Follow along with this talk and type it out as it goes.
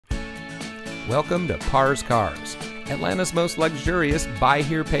Welcome to Parr's Cars, Atlanta's most luxurious buy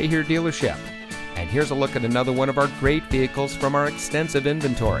here, pay here dealership. And here's a look at another one of our great vehicles from our extensive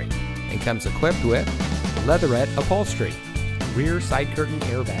inventory, and comes equipped with leatherette upholstery, rear side curtain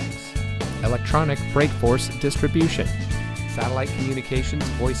airbags, electronic brake force distribution, satellite communications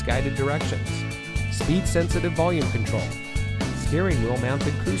voice guided directions, speed sensitive volume control, steering wheel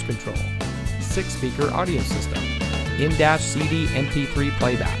mounted cruise control, 6-speaker audio system, in-dash CD MP3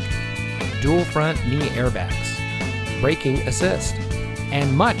 playback, dual front knee airbags, braking assist,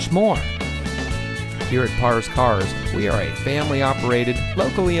 and much more. Here at Parr's Cars, we are a family-operated,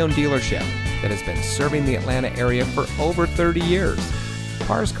 locally owned dealership that has been serving the Atlanta area for over 30 years.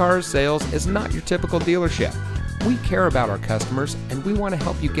 Parr's Cars Sales is not your typical dealership. We care about our customers, and we want to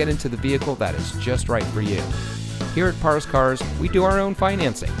help you get into the vehicle that is just right for you. Here at Parr's Cars, we do our own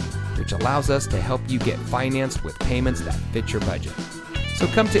financing, which allows us to help you get financed with payments that fit your budget. So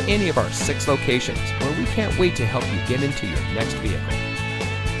come to any of our 6 locations, where we can't wait to help you get into your next vehicle.